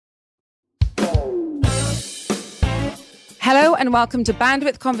Hello and welcome to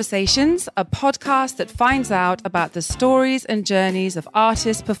Bandwidth Conversations, a podcast that finds out about the stories and journeys of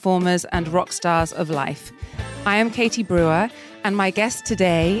artists, performers, and rock stars of life. I am Katie Brewer, and my guest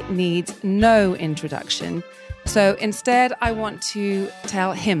today needs no introduction. So instead, I want to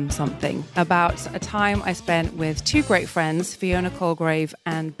tell him something about a time I spent with two great friends, Fiona Colgrave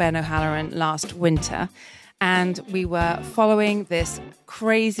and Ben O'Halloran, last winter. And we were following this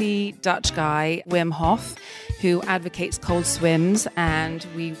crazy Dutch guy, Wim Hof, who advocates cold swims. And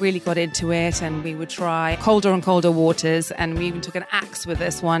we really got into it, and we would try colder and colder waters. And we even took an axe with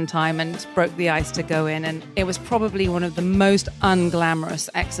us one time and broke the ice to go in. And it was probably one of the most unglamorous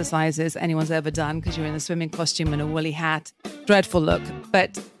exercises anyone's ever done, because you're in a swimming costume and a woolly hat. Dreadful look.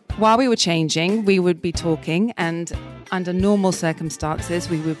 But while we were changing, we would be talking, and under normal circumstances,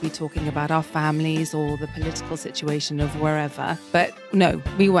 we would be talking about our families or the political situation of wherever. But no,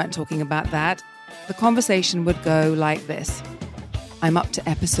 we weren't talking about that. The conversation would go like this. I'm up to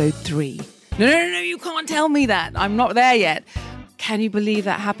episode 3. No, you can't tell me that. I'm not there yet. Can you believe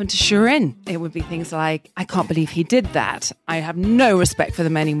that happened to Shirin? It would be things like, I can't believe he did that. I have no respect for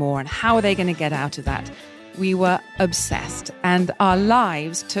them anymore. And how are they going to get out of that? We were obsessed, and our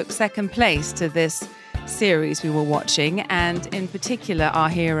lives took second place to this series we were watching, and in particular our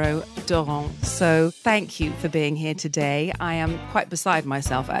hero Doron. So thank you for being here today. I am quite beside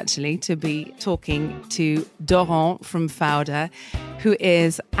myself actually to be talking to Doron from FAUDA, who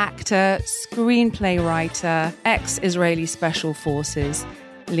is actor, screenplay writer, ex-Israeli Special Forces,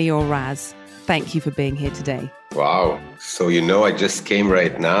 Lior Raz. Thank you for being here today. Wow. So, I just came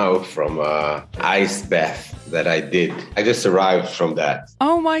right now from an ice bath that I did. I just arrived from that.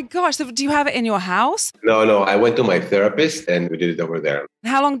 Oh my gosh. So do you have it in your house? No. I went to my therapist and we did it over there.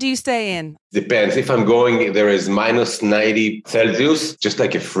 How long do you stay in? Depends. If I'm going, there is minus 90 Celsius, just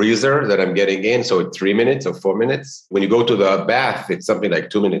like a freezer that I'm getting in. So it's 3 minutes or 4 minutes. When you go to the bath, it's something like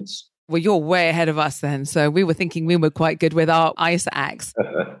 2 minutes. Well, you're way ahead of us then. So we were thinking we were quite good with our ice axe.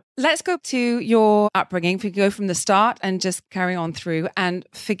 Let's go to your upbringing. If we go from the start and just carry on through. And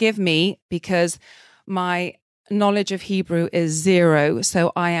forgive me because my knowledge of Hebrew is 0.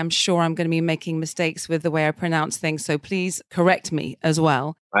 So I am sure I'm going to be making mistakes with the way I pronounce things. So please correct me as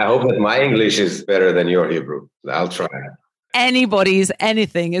well. I hope that my English is better than your Hebrew. I'll try. Anybody's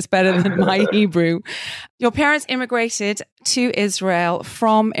anything is better than my Hebrew. Your parents immigrated to Israel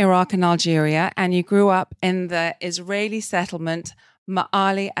from Iraq and Algeria, and you grew up in the Israeli settlement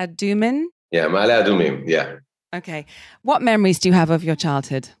Ma'ale Adumim. Yeah, Ma'ale Adumim, yeah. Okay. What memories do you have of your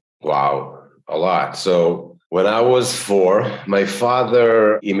childhood? Wow, a lot. So when I was 4, my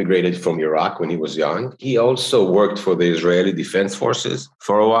father immigrated from Iraq when he was young. He also worked for the Israeli Defense Forces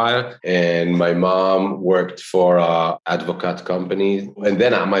for a while. And my mom worked for an advocate company. And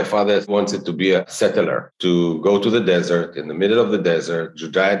then my father wanted to be a settler, to go to the desert, in the middle of the desert,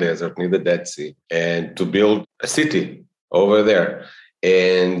 Judea Desert, near the Dead Sea, and to build a city over there.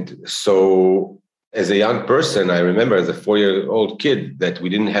 And so as a young person, I remember as a 4-year-old kid that we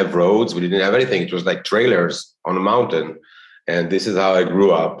didn't have roads, we didn't have anything. It was like trailers on a mountain. And this is how I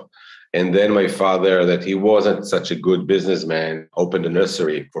grew up. And then my father, that he wasn't such a good businessman, opened a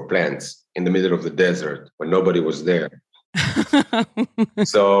nursery for plants in the middle of the desert when nobody was there.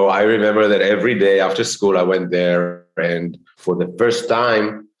 So I remember that every day after school, I went there. And for the first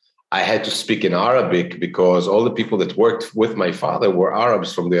time, I had to speak in Arabic because all the people that worked with my father were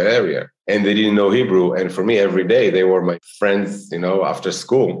Arabs from the area and they didn't know Hebrew. And for me, every day they were my friends, after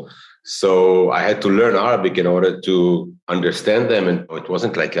school. So I had to learn Arabic in order to understand them. And it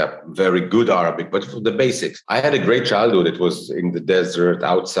wasn't like a very good Arabic, but for the basics. I had a great childhood. It was in the desert,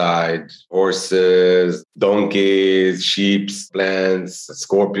 outside, horses, donkeys, sheep, plants,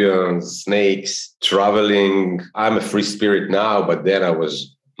 scorpions, snakes, traveling. I'm a free spirit now, but then I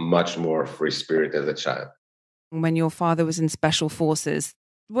was much more free spirit as a child. When your father was in Special Forces,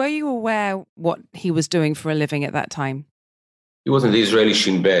 were you aware what he was doing for a living at that time? He was in the Israeli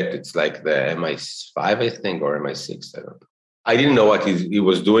Shin Bet. It's like the MI5, I think, or MI6. I don't know. I didn't know what he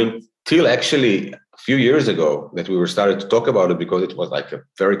was doing till actually a few years ago that we were started to talk about it because it was like a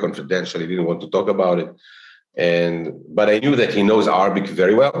very confidential. He didn't want to talk about it. But I knew that he knows Arabic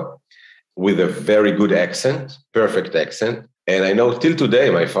very well with a very good accent, perfect accent. And I know till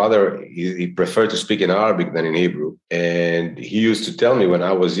today, my father, he preferred to speak in Arabic than in Hebrew. And he used to tell me when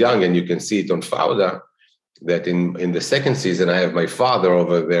I was young, and you can see it on FAUDA, that in the second season, I have my father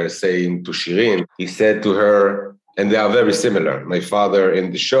over there saying to Shirin, he said to her, and they are very similar, my father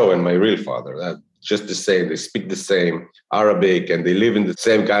in the show and my real father, just the same. They speak the same Arabic and they live in the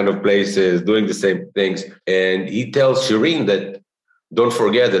same kind of places, doing the same things. And he tells Shirin that, don't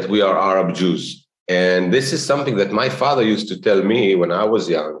forget that we are Arab Jews. And this is something that my father used to tell me when I was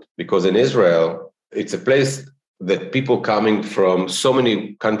young, because in Israel, it's a place that people coming from so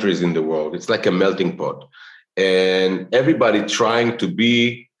many countries in the world, it's like a melting pot. And everybody trying to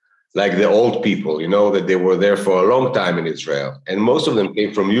be like the old people, that they were there for a long time in Israel. And most of them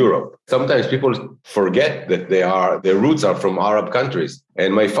came from Europe. Sometimes people forget that their roots are from Arab countries.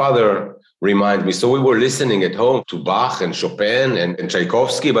 And my father reminded me. So we were listening at home to Bach and Chopin and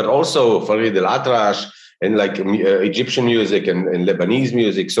Tchaikovsky, but also Farid al-Atrash and like Egyptian music and Lebanese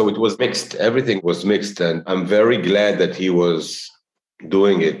music. So it was mixed. Everything was mixed. And I'm very glad that he was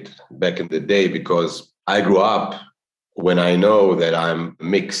doing it back in the day, because I grew up when I know that I'm a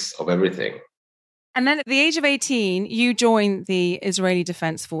mix of everything. And then at the age of 18, you joined the Israeli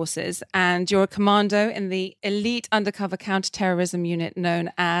Defense Forces, and you're a commando in the elite undercover counterterrorism unit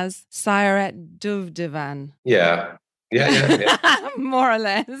known as Sayeret Duvdevan. Yeah. More or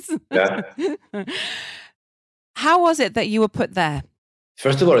less. Yeah. How was it that you were put there?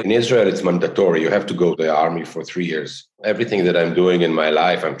 First of all, in Israel, it's mandatory. You have to go to the army for 3 years. Everything that I'm doing in my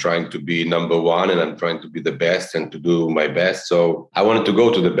life, I'm trying to be number one, and I'm trying to be the best and to do my best. So I wanted to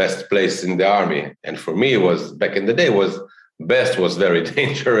go to the best place in the army. And for me, it was back in the day, best was very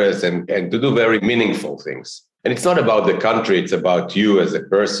dangerous and to do very meaningful things. And it's not about the country. It's about you as a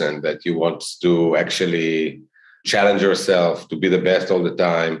person, that you want to actually challenge yourself to be the best all the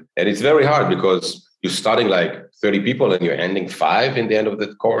time. And it's very hard because you're starting like 30 people and you're ending 5 in the end of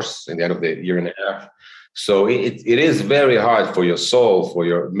the course, in the end of the year and a half. So it is very hard for your soul, for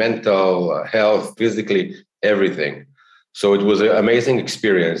your mental health, physically, everything. So it was an amazing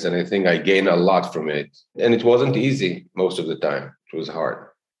experience. And I think I gained a lot from it. And it wasn't easy most of the time. It was hard.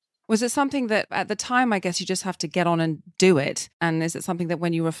 Was it something that at the time, I guess you just have to get on and do it? And is it something that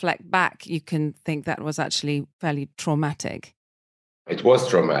when you reflect back, you can think that was actually fairly traumatic? It was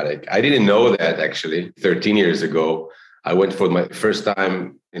traumatic. I didn't know that actually. 13 years ago, I went for my first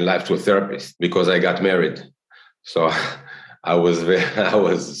time in life to a therapist because I got married. So I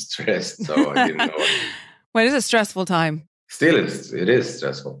was stressed. So I didn't know. Well, it is a stressful time. Still, it is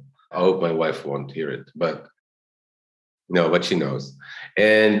stressful. I hope my wife won't hear it, but she knows.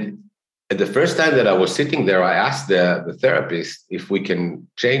 And at the first time that I was sitting there, I asked the therapist if we can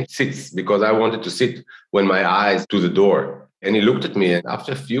change seats because I wanted to sit when my eyes to the door. And he looked at me, and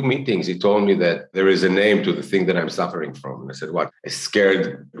after a few meetings, he told me that there is a name to the thing that I'm suffering from. And I said, what? A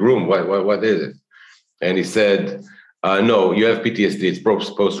scared groom? What is it? And he said, no, you have PTSD. It's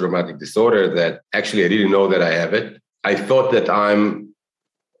post-traumatic disorder that actually I didn't know that I have it. I thought that I'm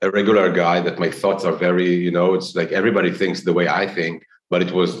a regular guy, that my thoughts are very, it's like everybody thinks the way I think, but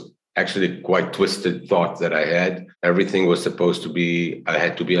it was actually quite twisted thoughts that I had. Everything was supposed to be, I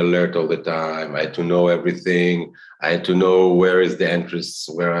had to be alert all the time. I had to know everything. I had to know where is the entrance,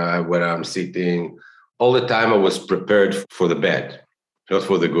 where I'm sitting. All the time I was prepared for the bad, not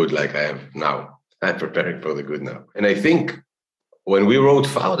for the good like I am now. I'm preparing for the good now. And I think when we wrote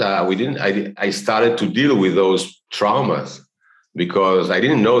FAUDA, I started to deal with those traumas because I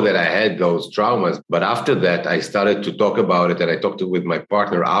didn't know that I had those traumas. But after that, I started to talk about it. And I talked with my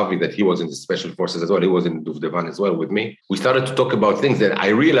partner, Avi, that he was in the special forces as well. He was in Duvdevan as well with me. We started to talk about things that I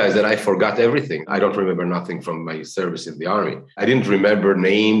realized that I forgot everything. I don't remember nothing from my service in the army. I didn't remember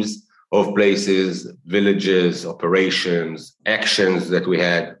names of places, villages, operations, actions that we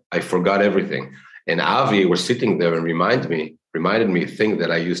had. I forgot everything. And Avi was sitting there and reminded me things that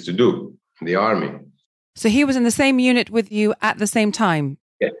I used to do in the army. So he was in the same unit with you at the same time?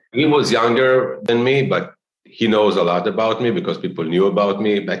 Yeah, he was younger than me, but he knows a lot about me because people knew about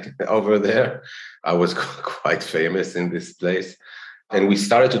me back over there. I was quite famous in this place. And we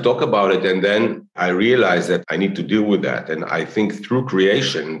started to talk about it. And then I realized that I need to deal with that. And I think through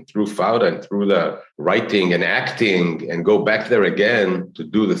creation, through FAUDA, and through the writing and acting and go back there again to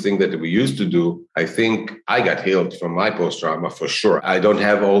do the thing that we used to do, I think I got healed from my post-trauma for sure. I don't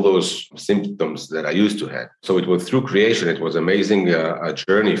have all those symptoms that I used to have. So it was through creation. It was amazing a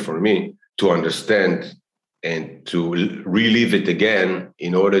journey for me to understand and to relive it again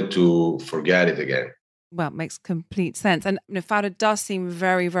in order to forget it again. Well, it makes complete sense. And FAUDA does seem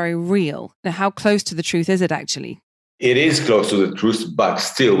very, very real. Now, how close to the truth is it actually? It is close to the truth, but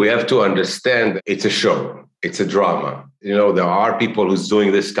still we have to understand it's a show. It's a drama. There are people who's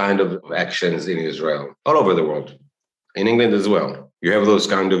doing this kind of actions in Israel, all over the world, in England as well. You have those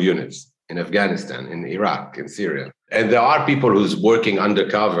kind of units in Afghanistan, in Iraq, in Syria. And there are people who's working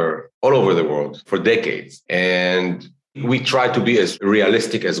undercover all over the world for decades. And we try to be as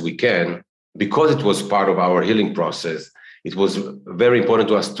realistic as we can. Because it was part of our healing process, it was very important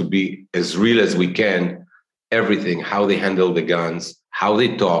to us to be as real as we can. Everything, how they handle the guns, how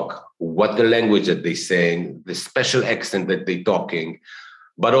they talk, what the language that they're saying, the special accent that they're talking.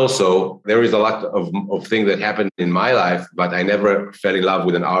 But also, there is a lot of things that happened in my life, but I never fell in love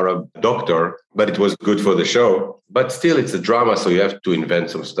with an Arab doctor, but it was good for the show. But still, it's a drama, so you have to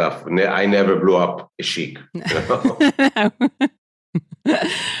invent some stuff. I never blew up a sheik.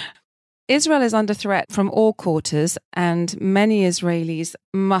 Israel is under threat from all quarters, and many Israelis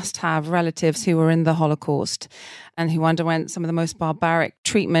must have relatives who were in the Holocaust and who underwent some of the most barbaric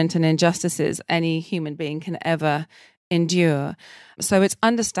treatment and injustices any human being can ever endure. So it's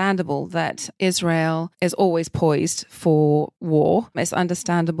understandable that Israel is always poised for war. It's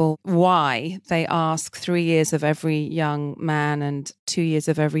understandable why they ask 3 years of every young man and 2 years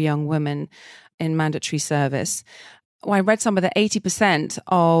of every young woman in mandatory service. Well, I read somewhere that 80%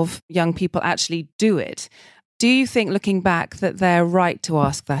 of young people actually do it. Do you think, looking back, that they're right to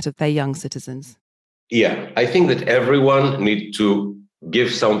ask that of their young citizens? Yeah, I think that everyone needs to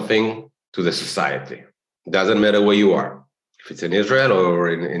give something to the society. It doesn't matter where you are. If it's in Israel or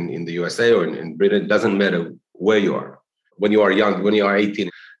in the USA or in Britain, it doesn't matter where you are. When you are young, when you are 18,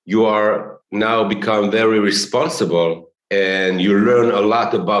 you are now become very responsible and you learn a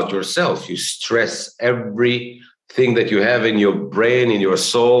lot about yourself. You stress everything that you have in your brain, in your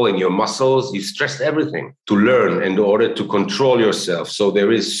soul, in your muscles. You stress everything to learn in order to control yourself. So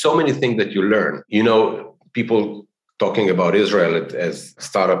there is so many things that you learn. You know, people talking about Israel as a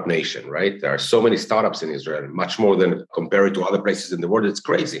startup nation, right? There are so many startups in Israel, much more than compared to other places in the world. It's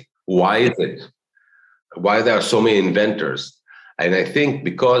crazy. Why is it? Why there are so many inventors? And I think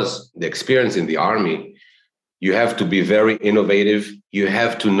because the experience in the army, you have to be very innovative. You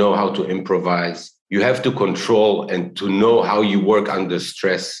have to know how to improvise. You have to control and to know how you work under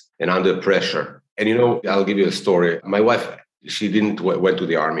stress and under pressure. And, you know, I'll give you a story. My wife, she went to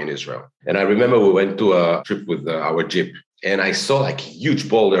the army in Israel. And I remember we went to a trip with our Jeep. And I saw like a huge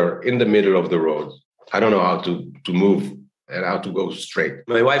boulder in the middle of the road. I don't know how to move and how to go straight.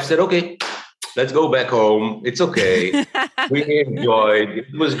 My wife said, okay, let's go back home. It's okay. We enjoyed.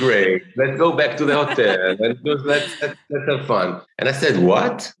 It was great. Let's go back to the hotel. Let's have fun. And I said,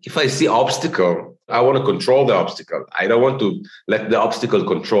 what? If I see obstacle, I want to control the obstacle. I don't want to let the obstacle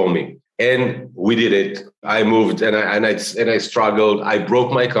control me. And we did it. I moved and I struggled. I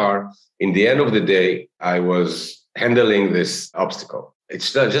broke my car. In the end of the day, I was handling this obstacle.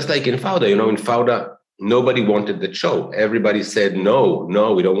 It's just like in FAUDA. You know, in FAUDA, nobody wanted the show. Everybody said, no,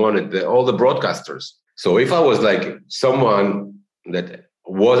 we don't want it. All the broadcasters. So if I was like someone that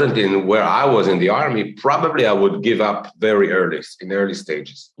wasn't in where I was in the army, probably I would give up very early, in early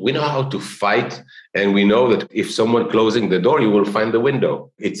stages. We know how to fight. And we know that if someone closing the door, you will find the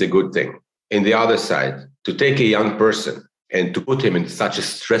window. It's a good thing. In the other side, to take a young person and to put him in such a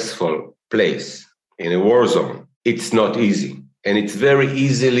stressful place, in a war zone, it's not easy. And it's very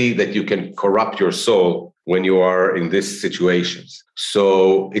easily that you can corrupt your soul when you are in these situations.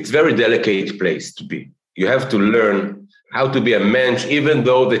 So it's a very delicate place to be. You have to learn how to be a mensch, even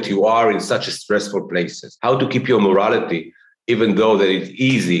though that you are in such a stressful places, how to keep your morality, even though that it's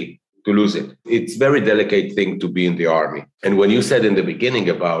easy to lose it. It's a very delicate thing to be in the army. And when you said in the beginning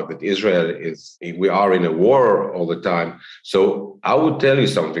about that we are in a war all the time. So I would tell you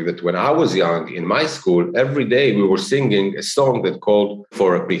something that when I was young in my school, every day we were singing a song that called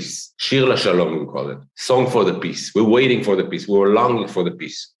for a peace. Shir LaShalom, we call it. Song for the peace. We're waiting for the peace. We were longing for the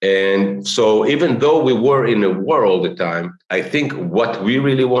peace. And so even though we were in a war all the time, I think what we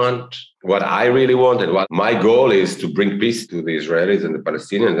really want, what I really want, and what my goal is to bring peace to the Israelis and the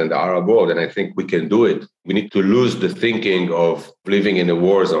Palestinians and the Arab world. And I think we can do it. We need to lose the thinking of living in a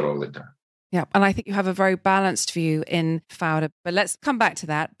war zone all the time. Yeah, and I think you have a very balanced view in FAUDA. But let's come back to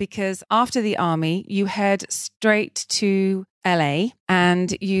that, because after the army, you head straight to LA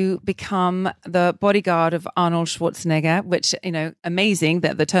and you become the bodyguard of Arnold Schwarzenegger, which, you know, amazing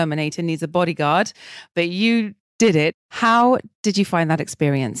that the Terminator needs a bodyguard, but you did it. How did you find that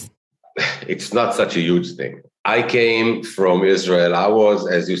experience? It's not such a huge thing. I came from Israel. I was,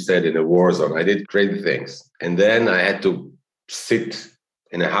 as you said, in a war zone. I did crazy things. And then I had to sit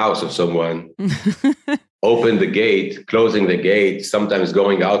in a house of someone, open the gate, closing the gate, sometimes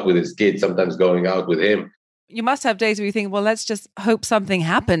going out with his kids, sometimes going out with him. You must have days where you think, well, let's just hope something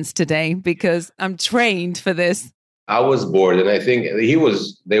happens today because I'm trained for this. I was bored. And I think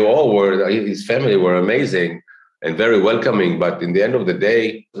his family were amazing and very welcoming. But in the end of the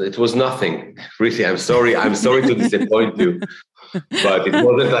day, it was nothing. Really, I'm sorry to disappoint you. But it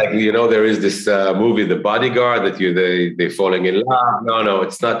wasn't like, you know, there is this movie, The Bodyguard, that they're falling in love. No,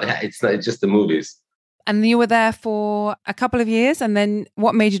 it's not. It's just the movies. And you were there for a couple of years. And then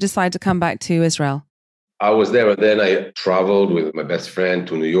what made you decide to come back to Israel? I was there, and then I traveled with my best friend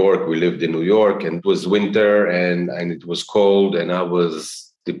to New York. We lived in New York, and it was winter, and it was cold, and I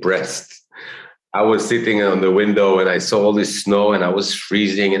was depressed. I was sitting on the window, and I saw all this snow, and I was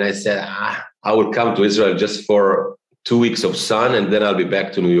freezing, and I said, I will come to Israel just for 2 weeks of sun, and then I'll be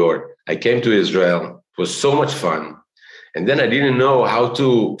back to New York. I came to Israel. It was so much fun. And then I didn't know how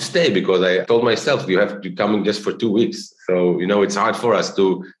to stay because I told myself, you have to come in just for 2 weeks. So, it's hard for us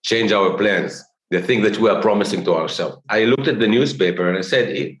to change our plans, the thing that we are promising to ourselves. I looked at the newspaper and I said,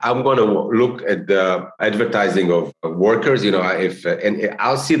 I'm going to look at the advertising of workers, and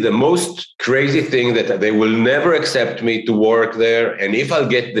I'll see the most crazy thing that they will never accept me to work there. And if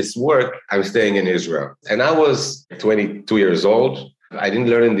I'll get this work, I'm staying in Israel. And I was 22 years old. I didn't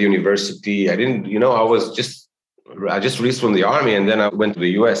learn in the university. I just released from the army, and then I went to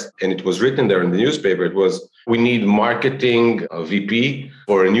the US, and it was written there in the newspaper. It was, we need marketing VP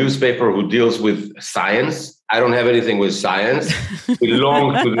for a newspaper who deals with science. I don't have anything with science. Belong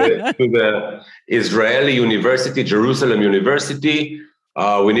to the Israeli University, Jerusalem University.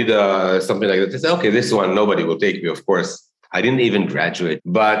 We need something like that. I said, okay, this one, nobody will take me, of course. I didn't even graduate,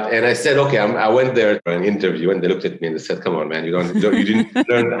 and I said, okay, I went there for an interview, and they looked at me and they said, come on, man, you didn't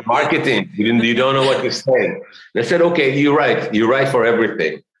learn marketing. You don't know what you're saying. And I said, okay, you're right for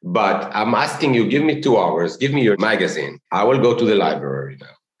everything. But I'm asking you, give me 2 hours, give me your magazine. I will go to the library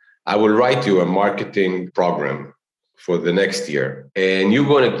now. I will write you a marketing program for the next year. And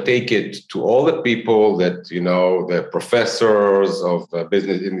you're going to take it to all the people that, the professors of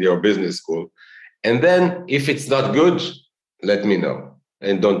business in your business school. And then if it's not good, let me know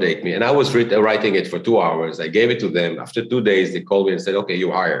and don't take me. And I was writing it for 2 hours. I gave it to them. After 2 days, they called me and said, okay, you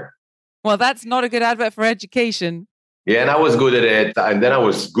hire. Well, that's not a good advert for education. Yeah, and I was good at it. And then I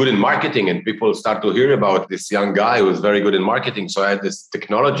was good in marketing, and people start to hear about this young guy who was very good in marketing. So I had this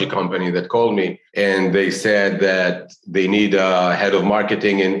technology company that called me, and they said that they need a head of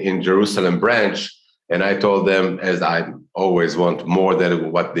marketing in Jerusalem branch. And I told them, as I always want more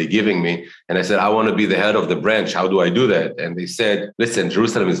than what they're giving me. And I said, I want to be the head of the branch. How do I do that? And they said, listen,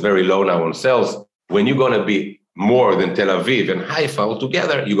 Jerusalem is very low now on sales. When you're going to be more than Tel Aviv and Haifa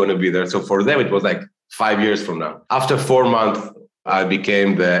altogether, you're going to be there. So for them, it was like 5 years from now. After 4 months, I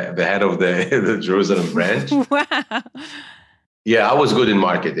became the head of the Jerusalem branch. Wow. Yeah, I was good in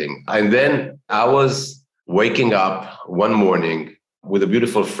marketing. And then I was waking up one morning with a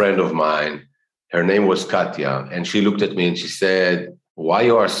beautiful friend of mine. Her name was Katya, and she looked at me and she said, why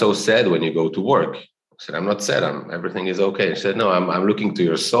you are so sad when you go to work? I said, I'm not sad. Everything is okay. And she said, no, I'm looking to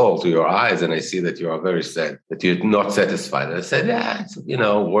your soul, to your eyes, and I see that you are very sad, that you're not satisfied. And I said, yeah, it's,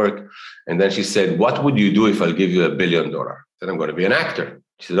 work. And then she said, what would you do if I'll give you $1 billion? I said, I'm going to be an actor.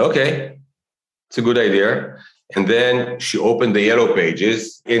 She said, okay, it's a good idea. And then she opened the yellow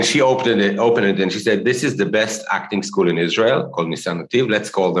pages, and she opened it, and she said, this is the best acting school in Israel, called Nisan Nativ. Let's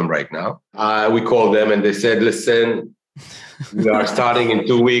call them right now. We called them, and they said, listen, we are starting in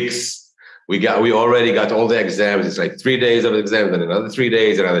 2 weeks. We already got all the exams. It's like 3 days of exams, then another 3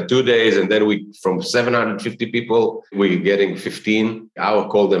 days, another 2 days. And then from 750 people, we're getting 15. I will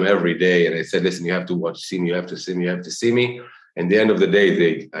call them every day. And I said, listen, you have to see me. You have to see me. You have to see me. And the end of the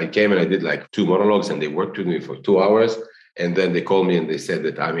day, I came and I did like 2 monologues, and they worked with me for 2 hours. And then they called me and they said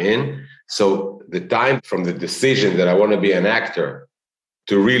that I'm in. So the time from the decision that I want to be an actor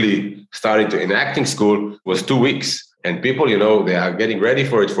to really starting to in acting school was 2 weeks. And people, they are getting ready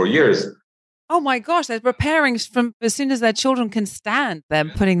for it for years. Oh my gosh, they're preparing from as soon as their children can stand. They're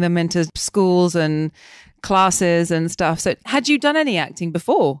putting them into schools and classes and stuff. So had you done any acting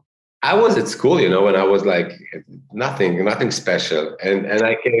before? I was at school, when I was like nothing special. And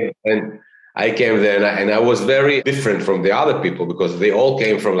I came there and I was very different from the other people because they all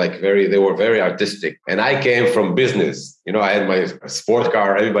came from they were very artistic. And I came from business. I had my sport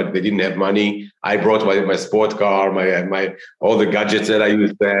car. Everybody, they didn't have money. I brought my sport car, my all the gadgets that I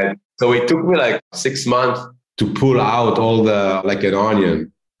used then. So it took me like 6 months to pull out all the, like an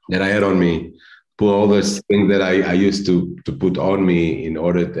onion that I had on me. Pull all those things that I used to put on me in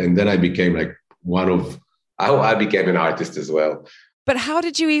order, and then I became I became an artist as well. But how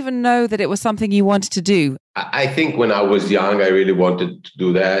did you even know that it was something you wanted to do? I think when I was young, I really wanted to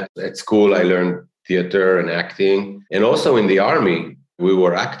do that. At school, I learned theater and acting, and also in the army, we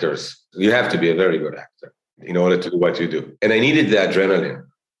were actors. You have to be a very good actor in order to do what you do. And I needed the adrenaline.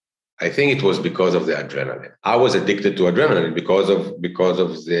 I think it was because of the adrenaline. I was addicted to adrenaline because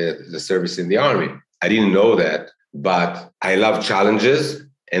of the service in the army. I didn't know that, but I love challenges,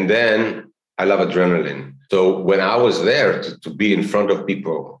 and then I love adrenaline. So when I was there to be in front of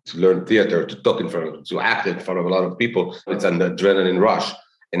people, to learn theater, to talk to act in front of a lot of people, it's an adrenaline rush,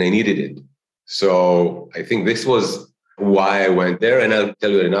 and I needed it. So I think this was why I went there. And I'll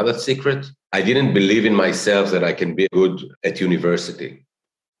tell you another secret. I didn't believe in myself that I can be good at university.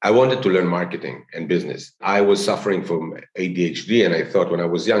 I wanted to learn marketing and business. I was suffering from ADHD, and I thought when I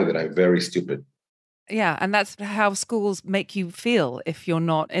was young that I'm very stupid. Yeah, and that's how schools make you feel if you're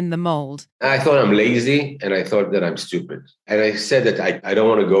not in the mold. I thought I'm lazy, and I thought that I'm stupid. And I said that I don't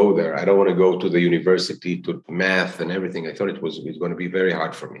want to go there. I don't want to go to the university, to math and everything. I thought it was going to be very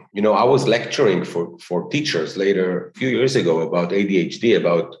hard for me. I was lecturing for teachers later, a few years ago, about ADHD,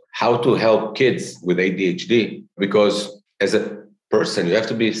 about how to help kids with ADHD, because as a person, you have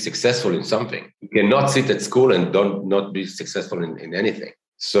to be successful in something. You cannot sit at school and not be successful in anything.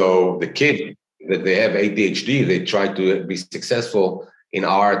 So the kids that they have ADHD, they try to be successful in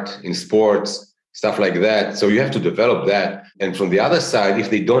art, in sports, stuff like that. So you have to develop that. And from the other side, if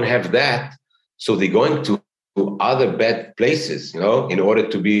they don't have that, so they're going to other bad places, in order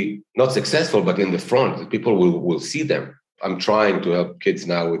to be not successful, but in the front, people will see them. I'm trying to help kids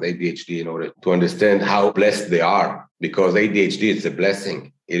now with ADHD in order to understand how blessed they are, because ADHD is a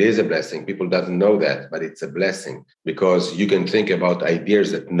blessing. It is a blessing. People doesn't know that, but it's a blessing because you can think about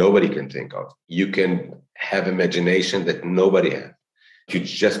ideas that nobody can think of. You can have imagination that nobody has. You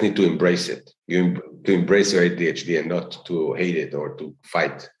just need to embrace it. To embrace your ADHD and not to hate it or to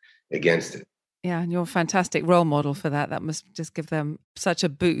fight against it. Yeah, and you're a fantastic role model for that. That must just give them such a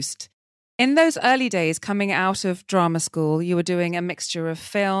boost. In those early days coming out of drama school, you were doing a mixture of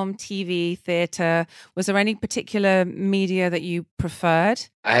film, TV, theatre. Was there any particular media that you preferred?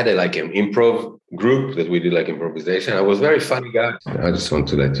 I had an improv group that we did improvisation. I was a very funny guy. I just want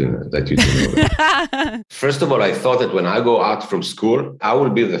to let you know that. First of all, I thought that when I go out from school, I will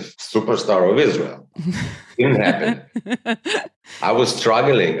be the superstar of Israel. It didn't happen. I was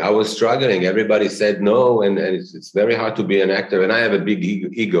struggling. Everybody said no, and it's very hard to be an actor. And I have a big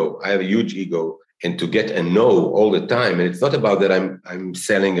ego. I have a huge ego. And to get a no all the time. And it's not about that I'm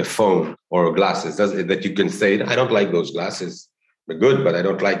selling a phone or glasses. That you can say, I don't like those glasses. They're good, but I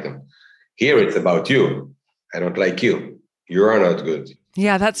don't like them. Here, it's about you. I don't like you. You are not good.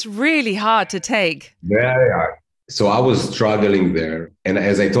 Yeah, that's really hard to take. Very hard. So I was struggling there. And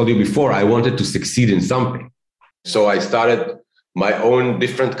as I told you before, I wanted to succeed in something. So I started my own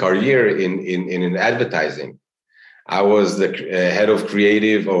different career in advertising. I was the head of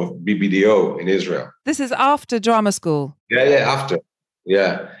creative of BBDO in Israel. This is after drama school? Yeah, after.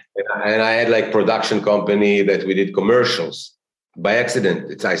 Yeah. And I had production company that we did commercials. By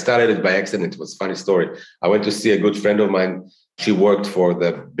accident. I started it by accident. It was a funny story. I went to see a good friend of mine. She worked for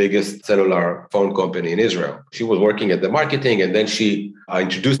the biggest cellular phone company in Israel. She was working at the marketing, and then she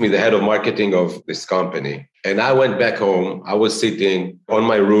introduced me the head of marketing of this company. And I went back home. I was sitting on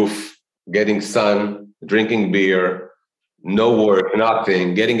my roof, getting sun, drinking beer, no work,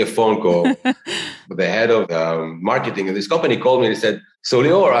 nothing, getting a phone call. The head of marketing of this company called me and he said, "So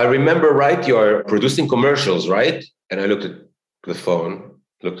Lior, I remember, right? You're producing commercials, right?" And I looked at the phone,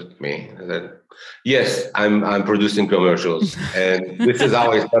 looked at me, and said, "Yes, I'm producing commercials." And this is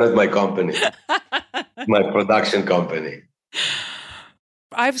how I started my company, my production company.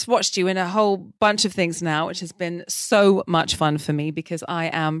 I've watched you in a whole bunch of things now, which has been so much fun for me because I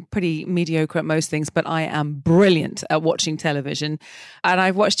am pretty mediocre at most things, but I am brilliant at watching television. And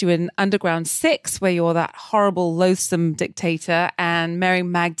I've watched you in Underground 6, where you're that horrible, loathsome dictator, and Mary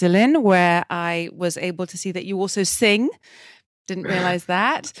Magdalene, where I was able to see that you also sing. Didn't realize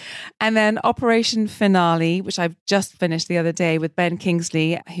that. And then Operation Finale, which I've just finished the other day with Ben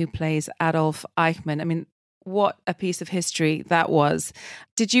Kingsley, who plays Adolf Eichmann. I mean, what a piece of history that was.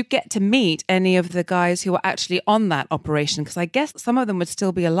 Did you get to meet any of the guys who were actually on that operation? Because I guess some of them would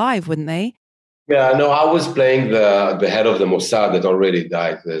still be alive, wouldn't they? Yeah, no, I was playing the head of the Mossad that already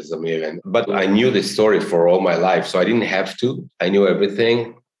died, Zamir. But I knew this story for all my life, so I didn't have to. I knew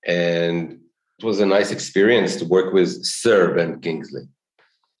everything. And it was a nice experience to work with Sir Ben Kingsley.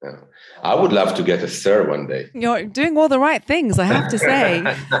 Yeah. I would love to get a Sir one day. You're doing all the right things, I have to say.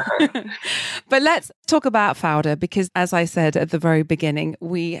 But let's talk about FAUDA, because as I said at the very beginning,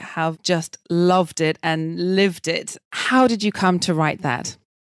 we have just loved it and lived it. How did you come to write that?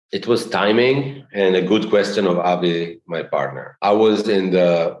 It was timing and a good question of Avi, my partner. I was in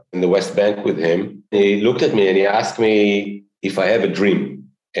the West Bank with him. He looked at me and he asked me if I have a dream.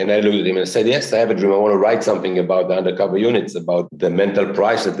 And I looked at him and said, yes, I have a dream. I want to write something about the undercover units, about the mental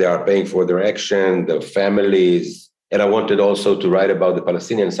price that they are paying for their action, their families. And I wanted also to write about the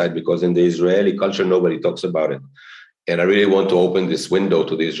Palestinian side, because in the Israeli culture, nobody talks about it. And I really want to open this window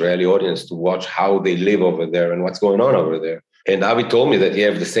to the Israeli audience to watch how they live over there and what's going on over there. And Avi told me that he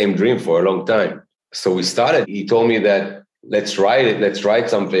had the same dream for a long time. So we started. He told me that let's write it. Let's write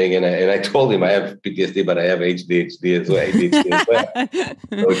something. And I told him I have PTSD, but I have ADHD as well.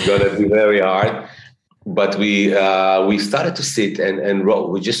 So it's going to be very hard. But we started to sit and wrote.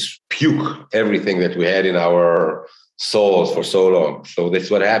 We just puke everything that we had in our souls for so long. So that's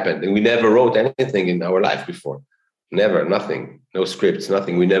what happened. And we never wrote anything in our life before. Never, nothing, no scripts,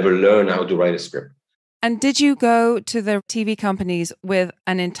 nothing. We never learned how to write a script. And did you go to the TV companies with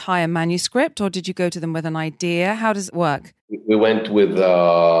an entire manuscript, or did you go to them with an idea? How does it work? We went with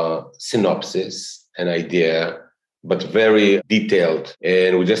a synopsis, an idea, but very detailed.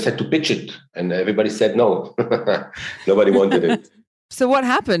 And we just had to pitch it. And everybody said no. Nobody wanted it. So what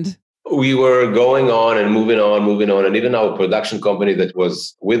happened? We were going on and moving on. And even our production company that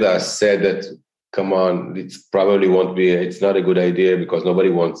was with us said that, come on, it's not a good idea because nobody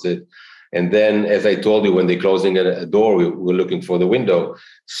wants it. And then, as I told you, when they're closing a door, we were looking for the window.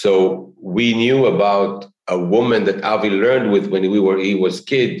 So we knew about a woman that Avi learned with when he was a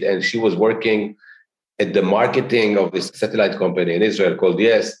kid, and she was working at the marketing of this satellite company in Israel called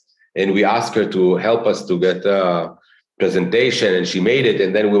Yes. And we asked her to help us to get a presentation, and she made it.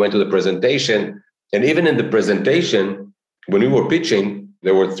 And then we went to the presentation. And even in the presentation, when we were pitching,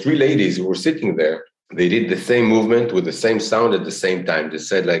 there were 3 ladies who were sitting there. They did the same movement with the same sound at the same time. They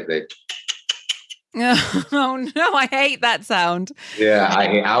said like that. Oh no, I hate that sound. Yeah,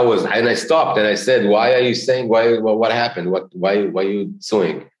 I stopped and I said, "Why are you saying? What happened? Why are you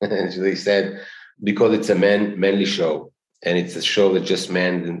suing?" And they said, "Because it's a manly show, and it's a show that just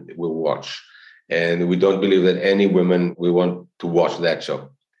men will watch, and we don't believe that any women will want to watch that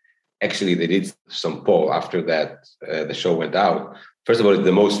show." Actually, they did some poll after that. The show went out. First of all, it's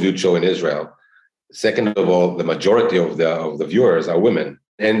the most viewed show in Israel. Second of all, the majority of the viewers are women.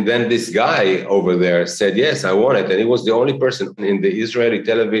 And then this guy over there said, yes, I want it. And he was the only person in the Israeli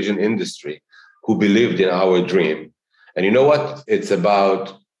television industry who believed in our dream. And you know what? It's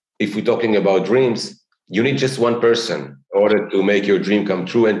about, if we're talking about dreams, you need just one person in order to make your dream come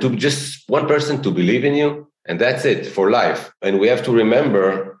true, and to just one person to believe in you. And that's it for life. And we have to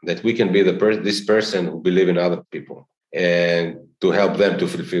remember that we can be this person who believe in other people and to help them to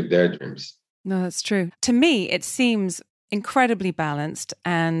fulfill their dreams. No, that's true. To me, it seems incredibly balanced,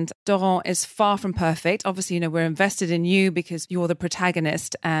 and Doron is far from perfect. Obviously, we're invested in you because you're the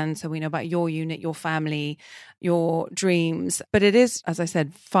protagonist, and so we know about your unit, your family, your dreams. But it is, as I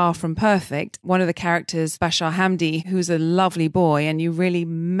said, far from perfect. One of the characters, Bashar Hamdi, who's a lovely boy, and you really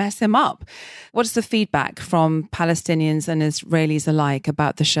mess him up. What's the feedback from Palestinians and Israelis alike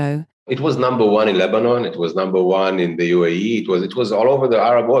about the show? It was number 1 in Lebanon. It was number 1 in the UAE. It was all over the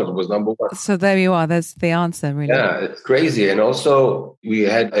Arab world. It was number 1. So there you are. That's the answer, really. Yeah, it's crazy. And also, we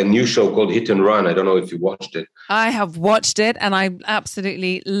had a new show called Hit and Run. I don't know if you watched it. I have watched it, and I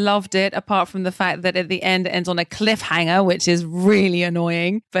absolutely loved it, apart from the fact that at the end it ends on a cliffhanger, which is really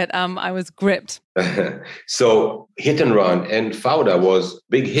annoying. But I was gripped. So Hit and Run and FAUDA was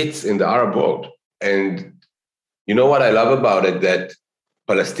big hits in the Arab world. And you know what I love about it? That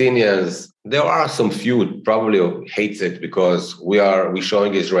Palestinians, there are some few probably who hates it because we're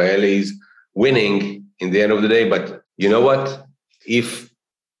showing Israelis winning in the end of the day. But you know what? If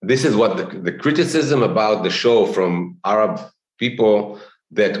this is what the criticism about the show from Arab people,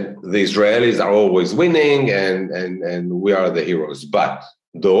 that the Israelis are always winning and we are the heroes. But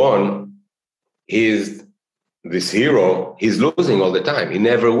Doron is this hero. He's losing all the time. He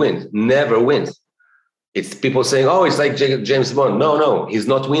never wins. It's people saying, oh, it's like James Bond. No, he's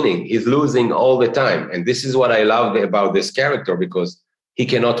not winning. He's losing all the time. And this is what I love about this character, because he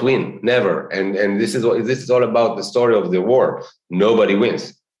cannot win, never. And this is all about the story of the war. Nobody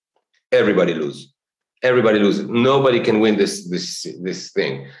wins. Everybody loses. Nobody can win this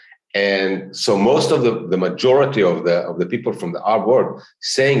thing. And so most of the majority of the people from the Arab world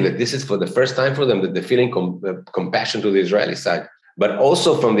saying that this is for the first time for them, that they're feeling compassion to the Israeli side. But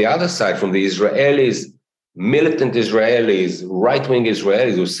also from the other side, from the Israelis, militant Israelis, right-wing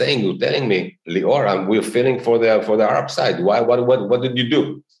Israelis who telling me, Lior, we're feeling for the Arab side. Why? What did you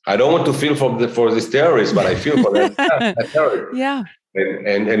do? I don't want to feel for this terrorist, but I feel for that terrorist. Yeah.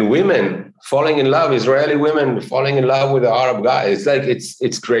 And women falling in love, Israeli women falling in love with the Arab guy. It's like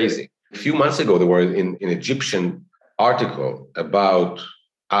it's crazy. A few months ago, there were an Egyptian article about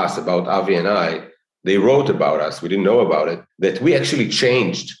us, about Avi and I. They wrote about us. We didn't know about it. That we actually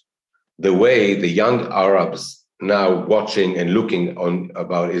changed the way the young Arabs now watching and looking on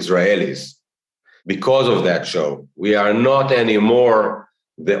about Israelis because of that show. We are not anymore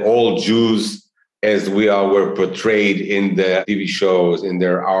the old Jews as were portrayed in the TV shows, in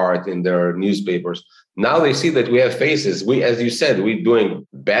their art, in their newspapers. Now they see that we have faces. We, as you said, we're doing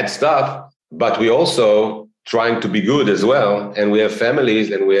bad stuff, but we also trying to be good as well. And we have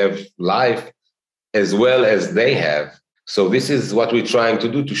families and we have life as well as they have. So this is what we're trying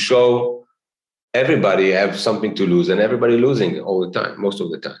to do, to show everybody have something to lose, and everybody losing all the time, most of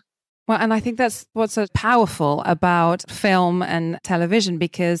the time. Well, and I think that's what's so powerful about film and television,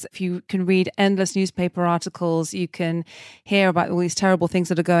 because if you can read endless newspaper articles, you can hear about all these terrible things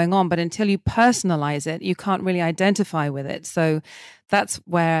that are going on, but until you personalize it, you can't really identify with it. So that's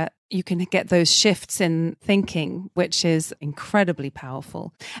where you can get those shifts in thinking, which is incredibly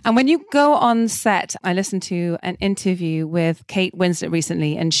powerful. And when you go on set, I listened to an interview with Kate Winslet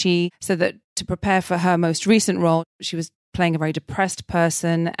recently, and she said that to prepare for her most recent role, she was playing a very depressed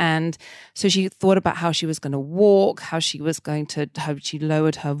person. And so she thought about how she was going to walk, how she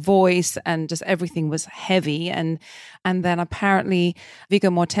lowered her voice, and just everything was heavy. And then apparently Viggo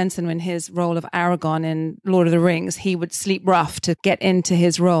Mortensen, in his role of Aragorn in Lord of the Rings, he would sleep rough to get into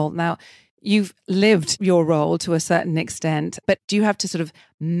his role. Now, you've lived your role to a certain extent, but do you have to sort of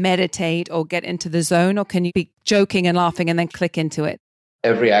meditate or get into the zone, or can you be joking and laughing and then click into it?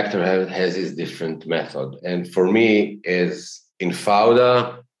 Every actor has his different method. And for me, is in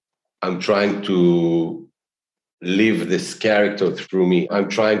FAUDA, I'm trying to live this character through me. I'm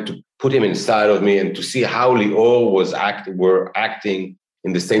trying to put him inside of me and to see how Lior were acting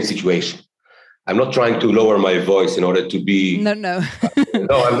in the same situation. I'm not trying to lower my voice in order to be... No.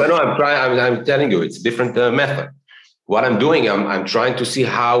 I'm telling you, it's a different method. What I'm doing, I'm trying to see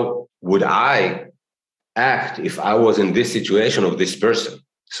how would I act if I was in this situation of this person.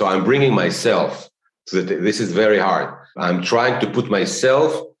 So I'm bringing myself. So that this is very hard. I'm trying to put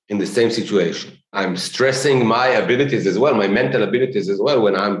myself in the same situation. I'm stressing my abilities as well, my mental abilities as well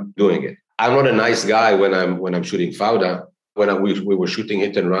when I'm doing it. I'm not a nice guy when I'm shooting FAUDA. We were shooting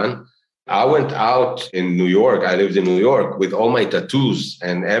Hit and Run, I went out in New York. I lived in New York with all my tattoos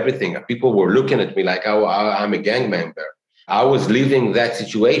and everything. People were looking at me like I'm a gang member. I was leaving that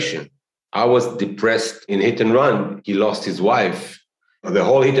situation. I was depressed in Hit and Run. He lost his wife. The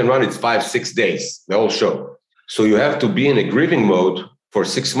whole Hit and Run, it's 5-6 days, the whole show. So you have to be in a grieving mode for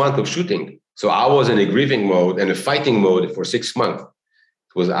 6 months of shooting. So I was in a grieving mode and a fighting mode for 6 months.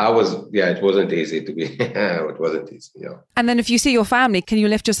 It wasn't easy to be, it wasn't easy. Yeah. And then if you see your family, can you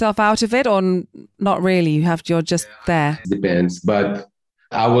lift yourself out of it or not really? You're just there. It depends. But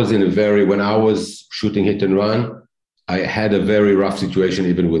I was when I was shooting Hit and Run, I had a very rough situation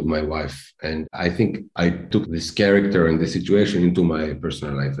even with my wife. And I think I took this character and this situation into my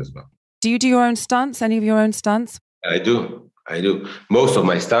personal life as well. Do you do your own stunts? Any of your own stunts? I do. Most of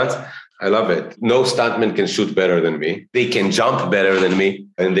my stunts. I love it. No stuntman can shoot better than me. They can jump better than me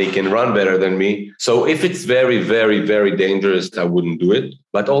and they can run better than me. So if it's very, very, very dangerous, I wouldn't do it.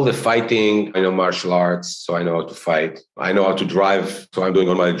 But all the fighting, I know martial arts, so I know how to fight. I know how to drive, so I'm doing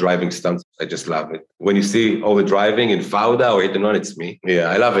all my driving stunts. I just love it. When you see all the driving in FAUDA or Hit and Run, it's me.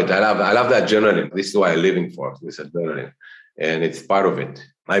 Yeah, I love it. I love that adrenaline. This is what I'm living for, this adrenaline. And it's part of it.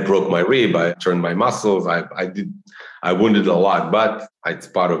 I broke my rib. I turned my muscles. I wounded a lot, but it's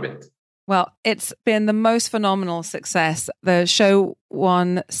part of it. Well, it's been the most phenomenal success. The show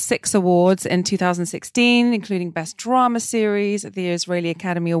won 6 awards in 2016, including Best Drama Series at the Israeli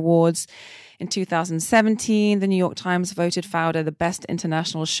Academy Awards. In 2017, the New York Times voted FAUDA the best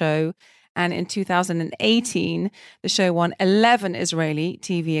international show. And in 2018, the show won 11 Israeli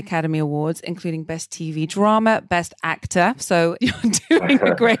TV Academy Awards, including Best TV Drama, Best Actor. So you're doing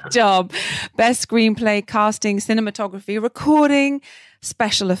a great job. Best Screenplay, Casting, Cinematography, Recording,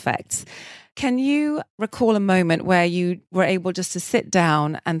 Special Effects. Can you recall a moment where you were able just to sit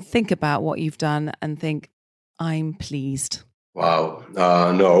down and think about what you've done and think, I'm pleased? Wow.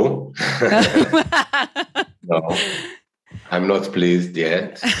 No. No. I'm not pleased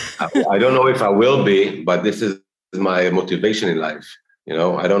yet. I don't know if I will be, but this is my motivation in life.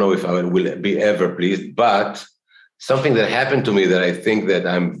 I don't know if I will be ever pleased, but something that happened to me that I think that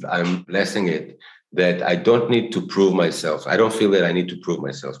I'm blessing it, that I don't need to prove myself. I don't feel that I need to prove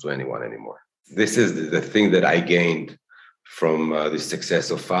myself to anyone anymore. This is the thing that I gained from the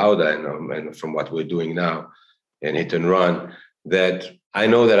success of FAUDA and from what we're doing now in Hit and Run, that I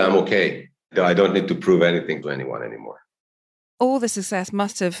know that I'm okay. I don't need to prove anything to anyone anymore. All the success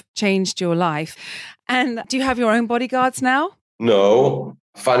must have changed your life. And do you have your own bodyguards now? No.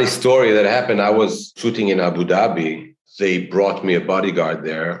 Funny story that happened. I was shooting in Abu Dhabi. They brought me a bodyguard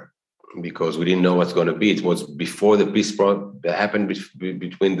there because we didn't know what's going to be. It was before the peace that happened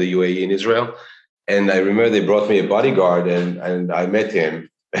between the UAE and Israel. And I remember they brought me a bodyguard and I met him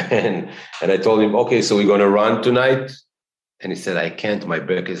and I told him, okay, so we're going to run tonight. And he said, I can't, my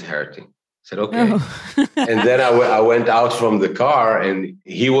back is hurting. I said, okay. Oh. And then I went out from the car and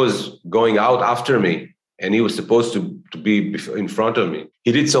he was going out after me. and he was supposed to be in front of me.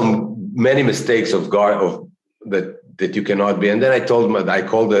 He did many mistakes that you cannot be. And then I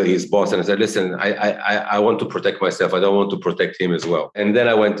called his boss and I said, listen, I want to protect myself. I don't want to protect him as well. And then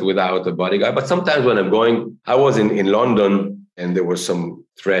I went without a bodyguard. But sometimes when I'm going, I was in London and there were some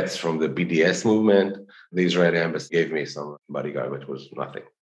threats from the BDS movement. The Israeli embassy gave me some bodyguard, which was nothing.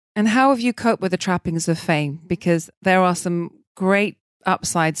 And how have you coped with the trappings of fame? Because there are some great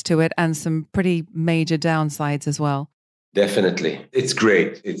upsides to it and some pretty major downsides as well. Definitely. It's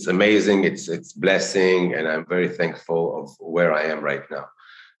great. It's amazing. It's blessing. And I'm very thankful of where I am right now.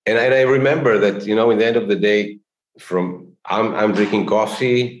 And I remember that, in the end of the day, I'm drinking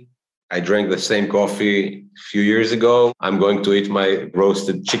coffee. I drank the same coffee a few years ago. I'm going to eat my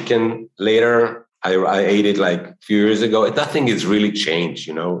roasted chicken later. I ate it like a few years ago. Nothing has really changed,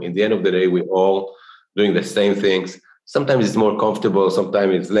 In the end of the day, we're all doing the same things. Sometimes it's more comfortable.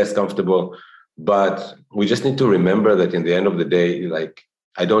 Sometimes it's less comfortable. But we just need to remember that in the end of the day,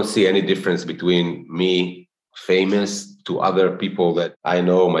 I don't see any difference between me, famous, to other people that I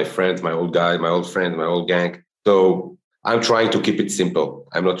know, my friends, my old guys, my old friends, my old gang. So I'm trying to keep it simple.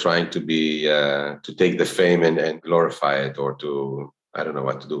 I'm not trying to be to take the fame and glorify it, or I don't know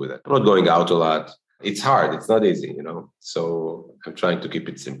what to do with it. I'm not going out a lot. It's hard. It's not easy, So I'm trying to keep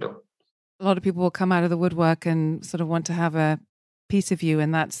it simple. A lot of people will come out of the woodwork and sort of want to have a piece of you,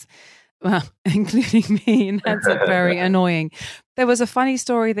 and that's, well, including me, and that's very annoying. There was a funny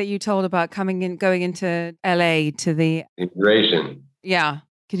story that you told about going into LA to the immigration. Yeah.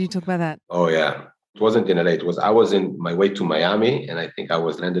 Could you talk about that? Oh, yeah. It wasn't in LA. I was in my way to Miami, and I think I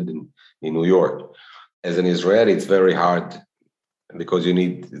was landed in New York. As an Israeli, it's very hard because you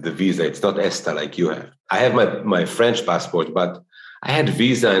need the visa. It's not ESTA like you have. I have my French passport, but I had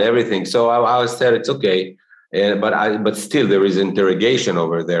visa and everything. So I said, it's okay. But still, there is interrogation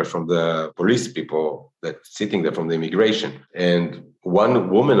over there from the police people that's sitting there from the immigration. And one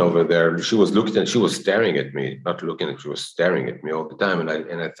woman over there, she was staring at me, not looking at, she was staring at me all the time.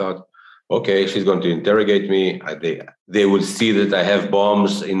 And I thought, okay, she's going to interrogate me. They will see that I have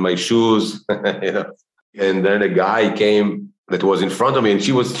bombs in my shoes. And then a guy came that was in front of me, and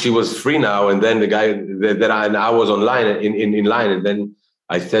she was free now. And then the guy that I was online in line, and then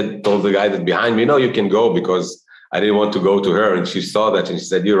I told the guy that behind me, no, you can go, because I didn't want to go to her. And she saw that and she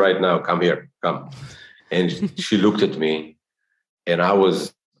said, you're right now, come here, come. And she looked at me and I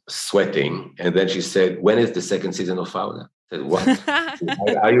was sweating. And then she said, when is the second season of FAUDA? I said,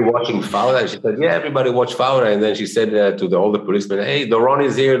 what? Are you watching FAUDA? And she said, yeah, everybody watch FAUDA. And then she said to all the policemen, hey, Doron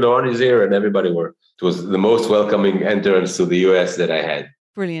is here. And everybody it was the most welcoming entrance to the US that I had.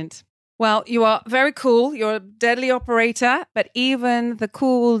 Brilliant. Well, you are very cool. You're a deadly operator, but even the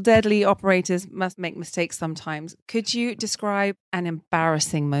cool, deadly operators must make mistakes sometimes. Could you describe an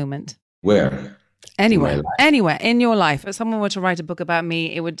embarrassing moment? Where? Anywhere in your life. If someone were to write a book about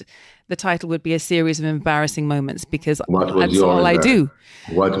me, the title would be A Series of Embarrassing Moments, because that's all I do.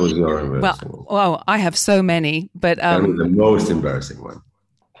 What was your embarrassing moment? Well, I have so many, but tell me the most embarrassing one.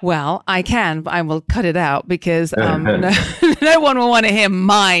 Well, I will cut it out, because no one will want to hear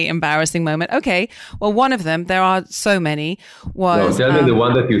my embarrassing moment. Okay, well, one of them, there are so many, was... No, tell me the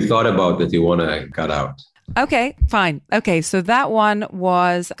one that you thought about that you want to cut out. Okay, fine. Okay, so that one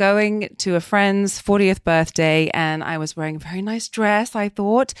was going to a friend's 40th birthday, and I was wearing a very nice dress, I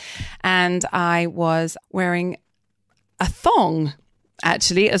thought, and I was wearing a thong,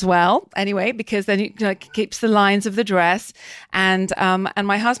 actually, as well. Anyway, because then it keeps the lines of the dress. And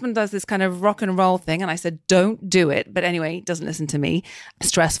my husband does this kind of rock and roll thing. And I said, don't do it. But anyway, he doesn't listen to me.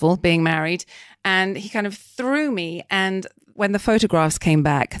 Stressful, being married. And he kind of threw me. And when the photographs came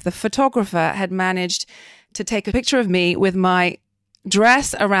back, the photographer had managed to take a picture of me with my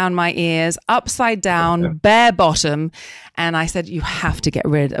dress around my ears, upside down, bare bottom. And I said, you have to get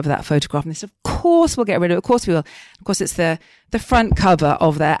rid of that photograph. And they said, of course we'll get rid of it. Of course we will. Of course, it's the front cover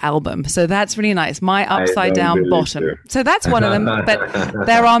of their album. So that's really nice. My upside down bottom. So that's one of them, but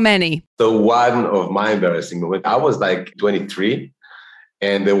there are many. So one of my embarrassing moments, I was like 23.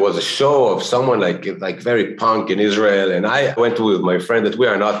 And there was a show of someone like very punk in Israel. And I went with my friend that we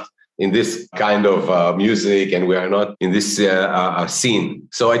are not in this kind of music, and we are not in this scene.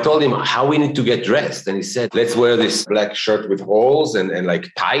 So I told him how we need to get dressed. And he said, let's wear this black shirt with holes and like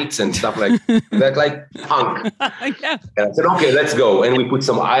tights and stuff like that, like punk. Yeah. And I said, okay, let's go. And we put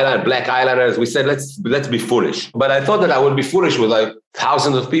some black eyeliners. We said, let's be foolish. But I thought that I would be foolish with like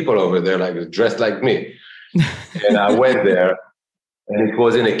thousands of people over there, like dressed like me. And I went there. And it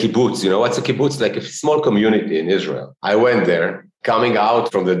was in a kibbutz. You know what's a kibbutz? Like a small community in Israel. I went there, coming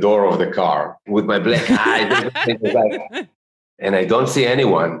out from the door of the car with my black eyes. And I don't see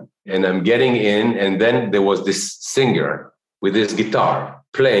anyone. And I'm getting in, and then there was this singer with his guitar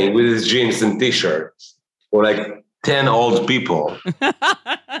playing with his jeans and t-shirts for like 10 old people.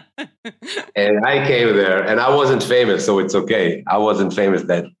 And I came there, and I wasn't famous, so it's okay. I wasn't famous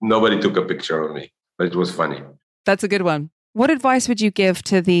that nobody took a picture of me, but it was funny. That's a good one. What advice would you give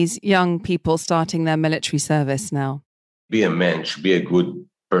to these young people starting their military service now? Be a mensch, be a good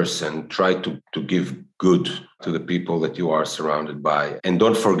person. Try to give good to the people that you are surrounded by. And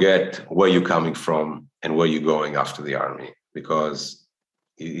don't forget where you're coming from and where you're going after the army, because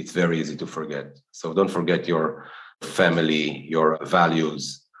it's very easy to forget. So don't forget your family, your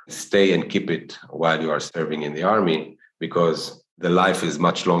values. Stay and keep it while you are serving in the army, because the life is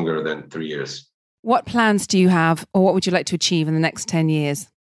much longer than 3 years. What plans do you have, or what would you like to achieve in the next 10 years?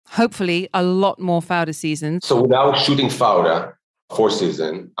 Hopefully a lot more FAUDA seasons. So without shooting FAUDA, 4th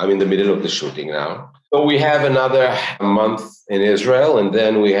season, I'm in the middle of the shooting now. So we have another month in Israel, and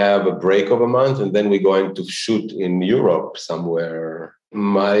then we have a break of a month, and then we're going to shoot in Europe somewhere.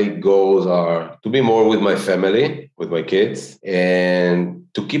 My goals are to be more with my family, with my kids, and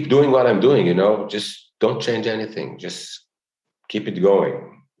to keep doing what I'm doing, just don't change anything. Just keep it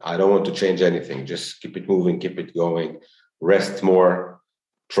going. I don't want to change anything. Just keep it moving, keep it going, rest more,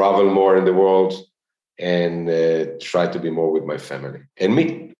 travel more in the world, and try to be more with my family and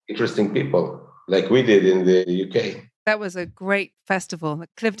meet interesting people like we did in the UK. That was a great festival, the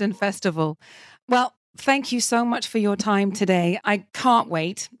Clifton Festival. Well, thank you so much for your time today. I can't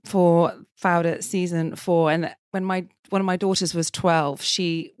wait for FAUDA season 4. And when one of my daughters was 12,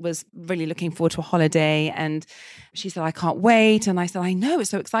 she was really looking forward to a holiday. And she said, I can't wait. And I said, I know, it's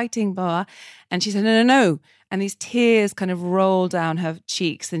so exciting, Bar. And she said, no. And these tears kind of rolled down her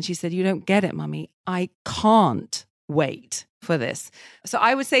cheeks. And she said, you don't get it, Mummy. I can't wait for this. So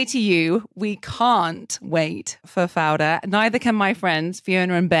I would say to you, we can't wait for FAUDA. Neither can my friends,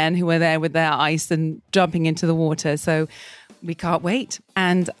 Fiona and Ben, who were there with their ice and jumping into the water. So we can't wait.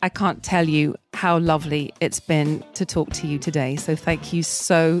 And I can't tell you how lovely it's been to talk to you today. So thank you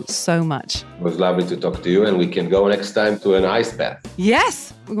so, so much. It was lovely to talk to you, and we can go next time to an ice bath.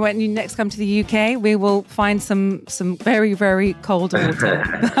 Yes. When you next come to the UK, we will find some very, very cold water.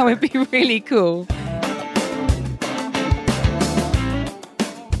 That would be really cool.